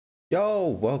Yo,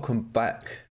 welcome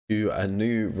back to a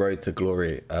new Road to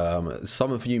Glory.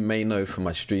 Some of you may know from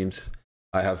my streams,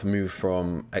 I have moved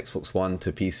from Xbox One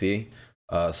to PC.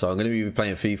 So I'm going to be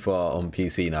playing FIFA on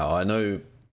PC now. I know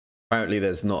apparently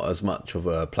there's not as much of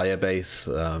a player base,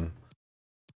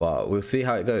 but we'll see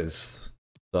how it goes.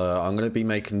 So I'm going to be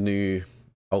making a new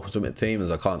Ultimate Team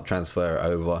as I can't transfer it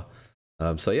over.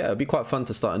 So yeah, it'll be quite fun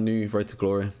to start a new Road to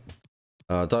Glory.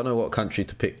 I don't know what country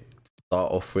to pick.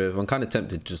 Start off with. I'm kind of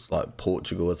tempted just like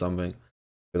Portugal or something,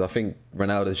 because I think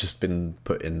Ronaldo's just been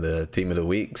put in the team of the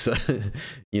week, so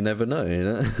you never know, you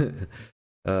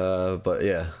know. But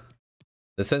yeah,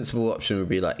 the sensible option would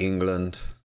be like England.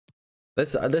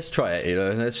 Let's try it, you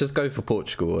know. Let's just go for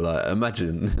Portugal. Like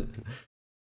imagine,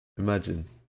 imagine.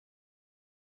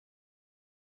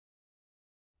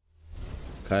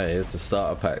 Okay, here's the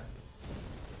starter pack.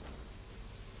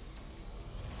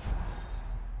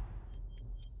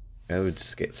 Yeah, we'll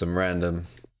just get some random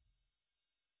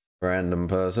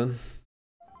person.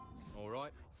 All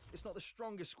right, it's not the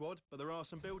strongest squad, but there are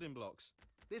some building blocks.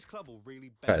 This club will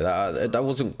really. Okay, that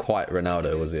wasn't quite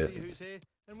Ronaldo, was it? Who's here,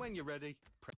 and when you're ready.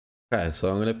 Okay, so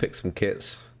I'm gonna pick some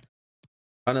kits.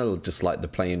 I know just like the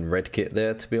plain red kit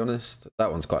there, to be honest. That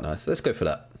one's quite nice. Let's go for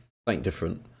that. Something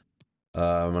different.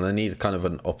 And I need kind of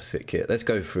an opposite kit. Let's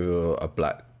go for a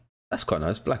black. That's quite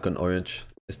nice. Black and orange.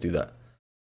 Let's do that.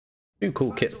 Two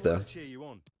cool kits there. Cheer you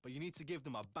on, but you need to give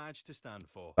them a badge to stand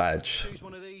for. Badge. Choose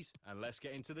one of these, and let's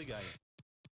get into the game.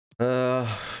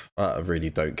 I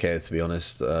really don't care, to be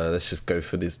honest. Let's just go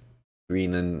for this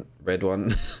green and red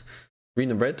one. Green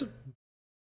and red.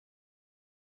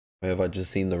 Where have I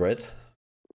just seen the red?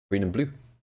 Green and blue.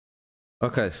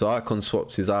 Okay, so icon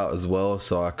swaps is out as well,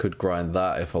 so I could grind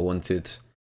that if I wanted.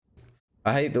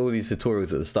 I hate all these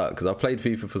tutorials at the start because I played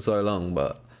FIFA for so long,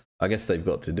 but I guess they've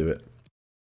got to do it.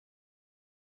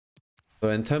 So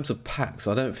in terms of packs,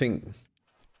 I don't think,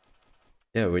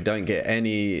 yeah, we don't get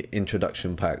any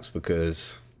introduction packs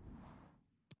because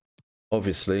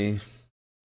obviously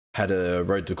had a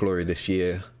Road to Glory this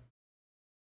year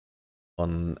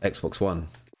on Xbox One.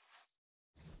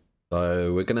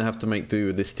 So we're going to have to make do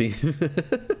with this team.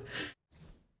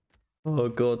 Oh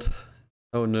God.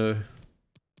 Oh no.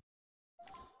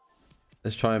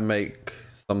 Let's try and make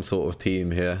some sort of team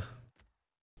here.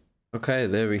 Okay,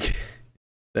 there we go.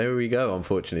 There we go,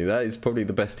 unfortunately. That is probably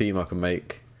the best team I can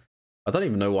make. I don't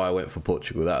even know why I went for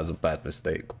Portugal. That was a bad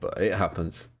mistake, but it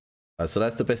happens. So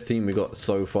that's the best team we got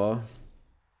so far.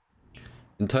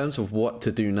 In terms of what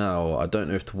to do now, I don't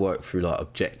know if to work through like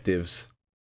objectives.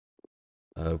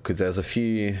 Because there's a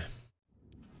few...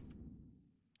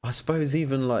 I suppose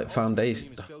even like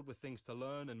foundation.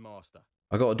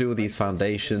 I got to do all these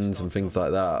foundations and things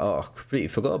like that. Oh, I completely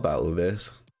forgot about all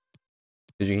this.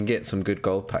 Because you can get some good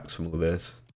gold packs from all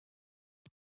this.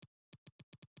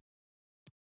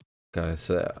 Okay,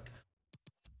 so...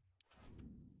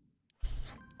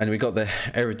 And we got the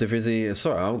Eredivisie.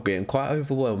 Sorry, I'm getting quite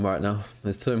overwhelmed right now.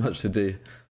 There's so much to do.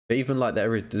 But even like the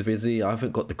Eredivisie, I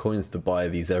haven't got the coins to buy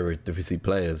these Eredivisie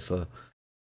players. So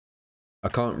I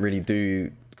can't really do...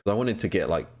 Because I wanted to get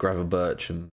like Gravenberch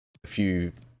and a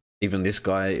few... Even this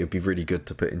guy, it would be really good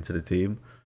to put into the team.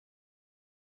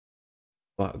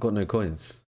 But I've got no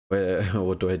coins.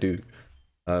 What do I do?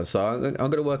 So I'm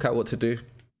going to work out what to do.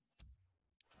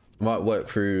 I might work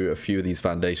through a few of these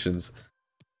foundations.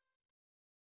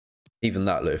 Even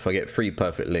that, look, if I get 3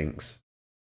 perfect links,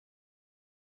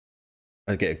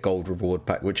 I get a gold reward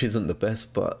pack, which isn't the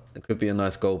best, but it could be a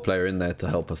nice gold player in there to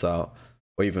help us out.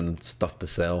 Or even stuff to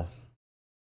sell.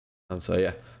 So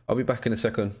yeah, I'll be back in a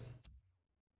second.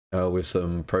 With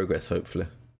some progress, hopefully.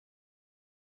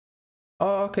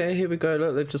 Oh, okay, here we go.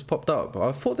 Look, they've just popped up.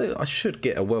 I thought that I should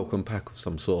get a welcome pack of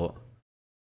some sort.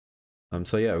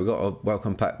 So yeah, we got a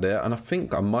welcome pack there, and I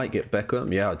think I might get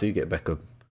Beckham. Yeah, I do get Beckham.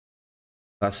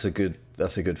 That's a good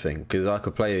thing because I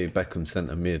could play Beckham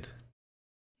centre mid.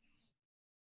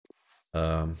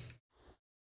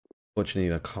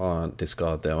 Fortunately, I can't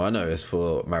discard them. I know it's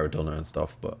for Maradona and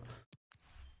stuff, but.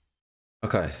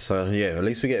 Okay, so yeah, at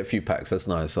least we get a few packs. That's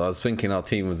nice. So I was thinking our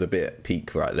team was a bit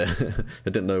peak right there.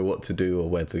 I didn't know what to do or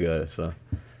where to go. So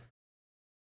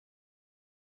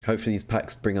hopefully these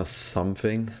packs bring us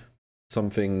something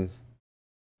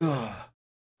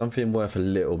worth a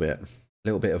little bit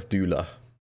of doula.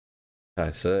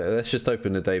 Okay, so let's just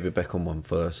open the David Beckham one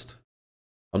first.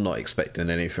 I'm not expecting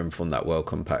anything from that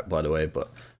welcome pack, by the way,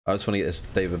 but I just want to get this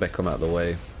David Beckham out of the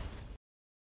way.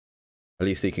 At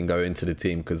least he can go into the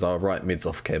team because our right mid's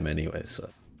off chem anyway.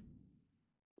 So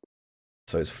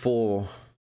it's 4.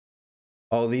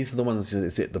 Oh, these are the ones.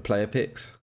 Is it the player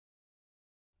picks?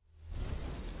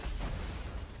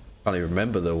 Can't even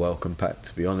remember the welcome pack,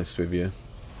 to be honest with you.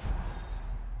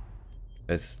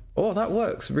 Oh, that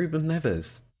works. Ruben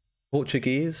Neves.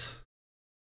 Portuguese.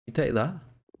 You take that.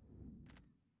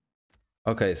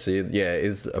 Okay, so yeah, it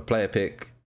is a player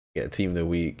pick. Get a team of the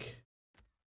week.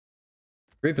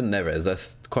 Ruben Neves,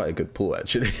 that's quite a good pull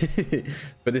actually.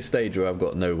 For this stage where I've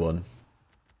got no one.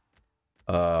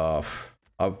 I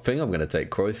think I'm going to take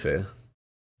Cruyff here.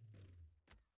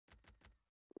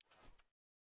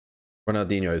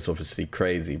 Ronaldinho is obviously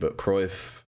crazy, but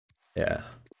Cruyff, yeah.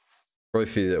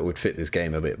 Cruyff would fit this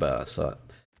game a bit better. So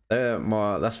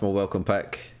that's my welcome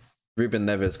pack. Ruben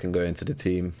Neves can go into the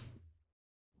team.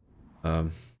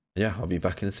 Yeah, I'll be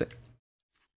back in a sec.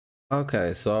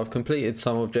 Okay, so I've completed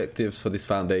some objectives for these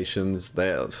foundations.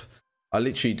 I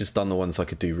literally just done the ones I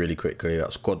could do really quickly.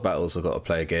 That's squad battles. I've got to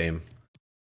play a game.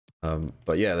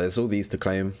 But yeah, there's all these to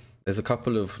claim. There's a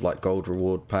couple of like gold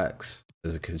reward packs.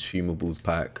 There's a consumables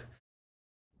pack.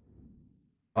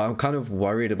 I'm kind of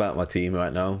worried about my team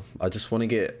right now. I just want to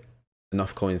get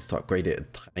enough coins to upgrade it a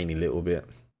tiny little bit.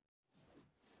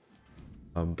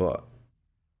 But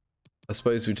I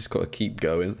suppose we just got to keep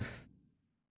going.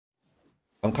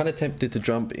 I'm kind of tempted to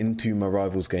jump into my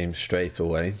rivals game straight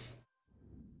away.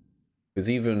 Because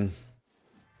even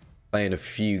playing a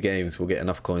few games will get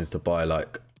enough coins to buy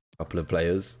like a couple of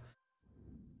players.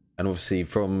 And obviously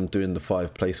from doing the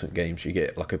 5 placement games, you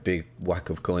get like a big whack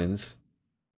of coins.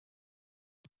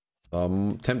 So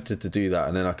I'm tempted to do that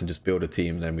and then I can just build a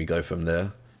team and then we go from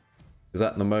there. Because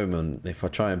at the moment, if I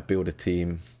try and build a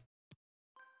team,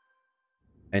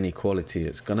 any quality,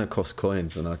 it's going to cost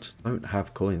coins and I just don't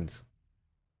have coins.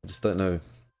 I just don't know.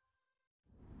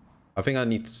 I think I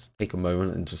need to just take a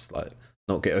moment and just like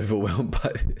not get overwhelmed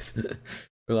by this.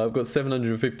 Well, I've got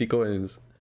 750 coins.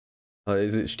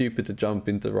 Is it stupid to jump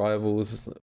into rivals?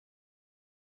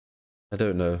 I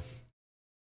don't know.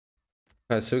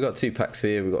 Okay, so we've got 2 packs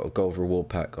here. We've got a gold reward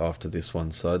pack after this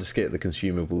one. So I'll just get the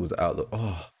consumables out.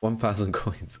 Oh, 1,000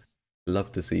 coins.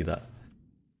 Love to see that.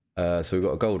 So we've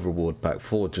got a gold reward pack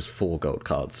for just 4 gold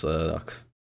cards.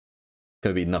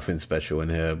 Gonna be nothing special in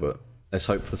here, but let's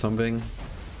hope for something.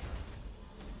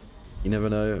 You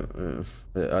never know.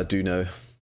 I do know.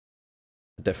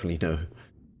 I definitely know.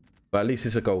 But at least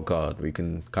it's a gold card. We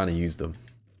can kind of use them.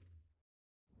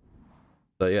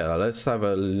 So yeah, let's have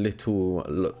a little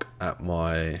look at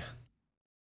my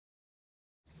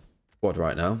squad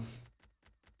right now.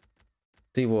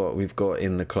 See what we've got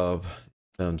in the club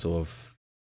in terms of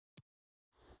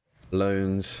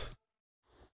loans.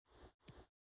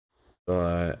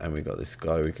 And we got this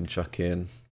guy we can chuck in.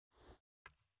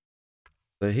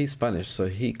 So he's Spanish, so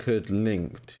he could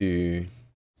link to...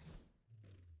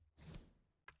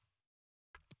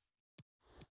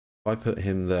 If I put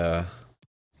him there...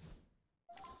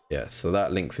 Yeah, so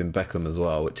that links in Beckham as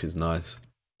well, which is nice.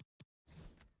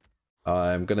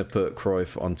 I'm going to put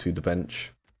Cruyff onto the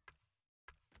bench.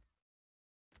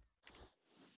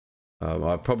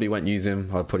 I probably won't use him.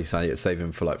 I'll probably save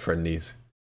him for like friendlies.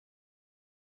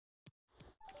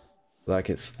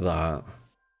 Like it's that.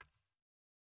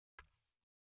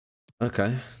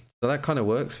 Okay, so that kind of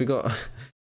works. We got...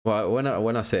 Well,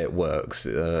 when I say it works,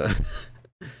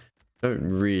 don't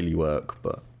really work,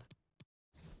 but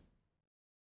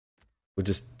we'll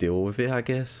just deal with it, I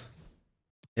guess.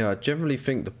 Yeah, I generally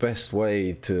think the best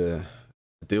way to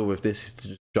deal with this is to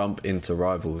just jump into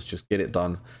rivals, just get it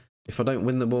done. If I don't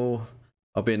win them all,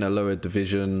 I'll be in a lower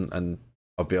division and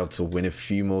I'll be able to win a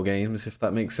few more games, if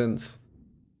that makes sense.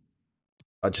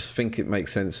 I just think it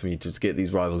makes sense for me to just get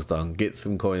these rivals done, get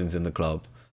some coins in the club.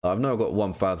 I've now got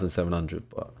 1,700,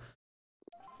 but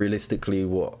realistically,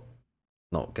 what?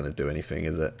 Not going to do anything,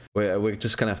 is it? We're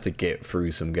just going to have to get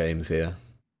through some games here.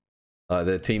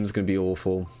 The team's going to be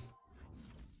awful.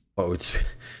 But we just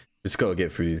got to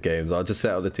get through these games. I'll just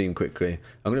set up the team quickly.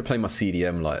 I'm going to play my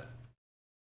CDM like...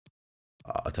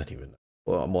 I don't even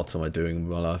know. What am I doing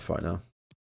with my life right now?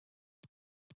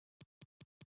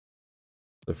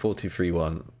 So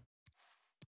 4-2-3-1.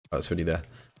 Oh, it's already there.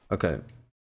 Okay.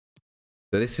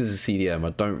 So this is a CDM. I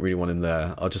don't really want him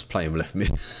there. I'll just play him left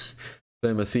mid.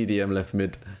 Play my CDM left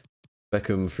mid.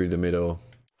 Beckham through the middle.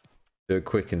 Do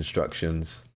quick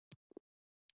instructions.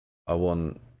 I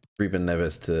want Ruben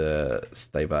Neves to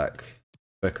stay back.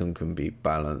 Beckham can be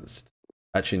balanced.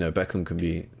 Actually, no. Beckham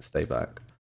can stay back.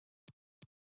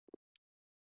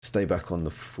 Stay back on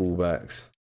the fullbacks.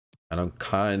 And I'm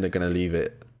kind of going to leave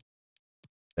it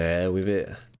there with it.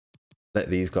 Let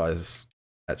these guys...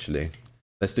 Actually,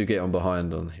 let's do get on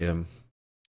behind on him.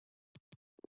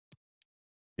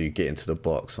 Do get into the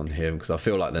box on him, because I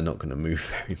feel like they're not going to move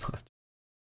very much.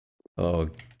 Oh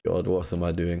god, what am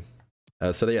I doing?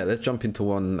 So yeah, let's jump into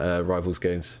one rivals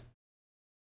games.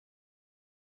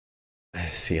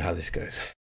 Let's see how this goes.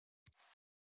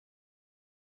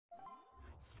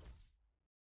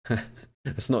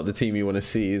 It's not the team you want to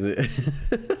see, is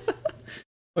it?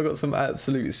 I got some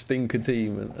absolute stinker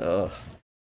team, and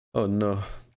oh no.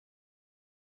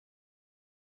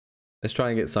 Let's try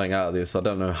and get something out of this. I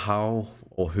don't know how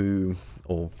or who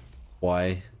or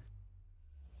why.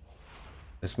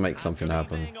 Let's make something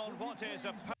happen.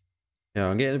 Yeah,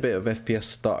 I'm getting a bit of FPS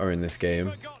stutter in this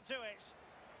game.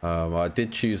 I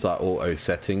did choose like auto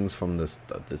settings from the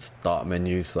start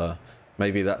menu, so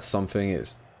maybe that's something.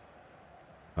 It's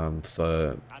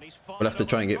so we'll have to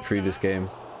try and get through this game,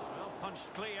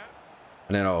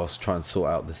 and then I'll try and sort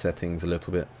out the settings a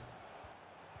little bit.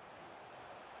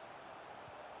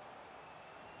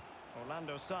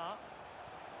 Orlando Sa.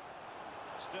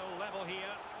 Still level here,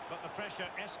 but the pressure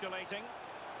escalating.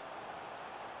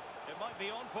 It might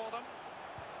be on for them.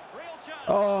 Real chance.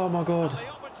 Oh my god,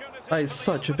 that is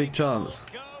such a big chance.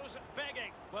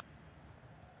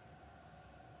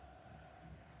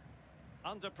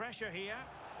 Under pressure here.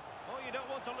 Oh, you don't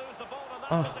want to lose the ball in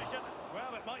that position.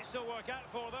 Well, it might still work out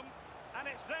for them, and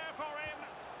it's there for him.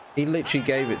 He literally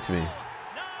gave it to me.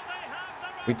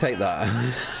 We take that.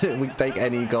 We take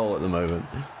any goal at the moment.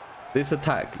 This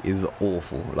attack is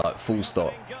awful, like full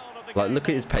stop. Like look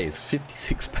at his pace,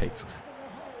 56 pace.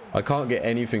 I can't get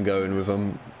anything going with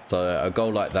him. So a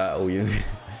goal like that, or you,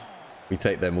 we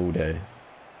take them all day.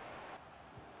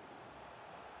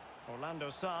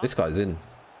 This guy's in.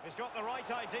 He's got the right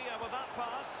idea with that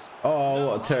pass. Oh,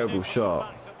 what a terrible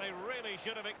shot.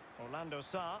 Orlando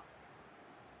Sa.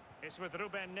 It's with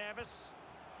Ruben Neves.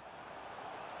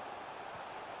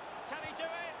 Can he do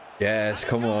it? Yes,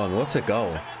 come on. What a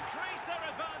goal.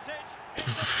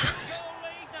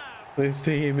 This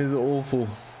team is awful.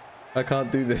 I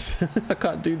can't do this. I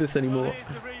can't do this anymore.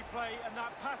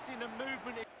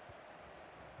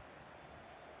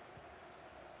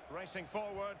 Racing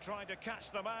forward, trying to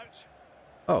catch them out.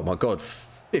 Oh my god,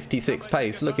 56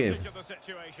 pace. Look at him.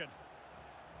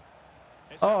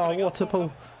 Oh, what a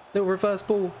pull. Little reverse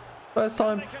ball. First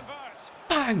time.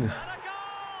 Bang.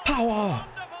 Power.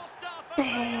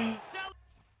 Oh.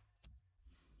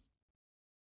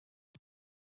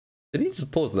 Did he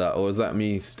just pause that, or is that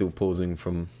me still pausing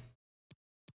from...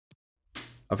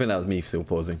 I think that was me still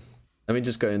pausing. Let me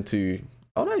just go into...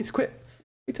 Oh no, he's quit.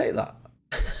 We take that.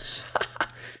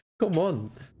 Come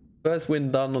on. First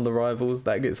win done on the rivals.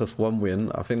 That gets us 1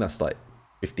 win. I think that's like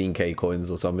 15k coins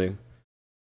or something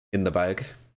in the bag.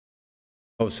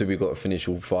 Obviously, we've got to finish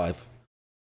all 5.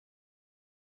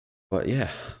 But yeah.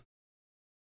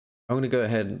 I'm going to go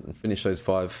ahead and finish those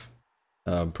 5.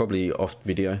 Probably off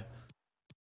video.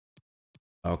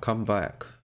 I'll come back.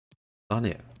 Done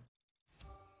it.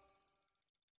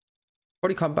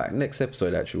 Probably come back next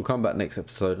episode, actually. We'll come back next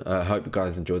episode. I hope you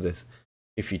guys enjoyed this.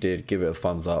 If you did, give it a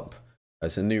thumbs up.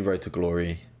 It's a new Road to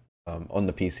Glory on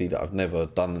the PC that I've never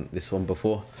done this one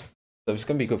before. So it's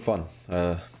going to be good fun.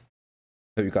 Hope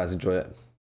you guys enjoy it.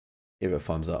 Give it a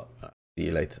thumbs up. See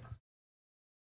you later.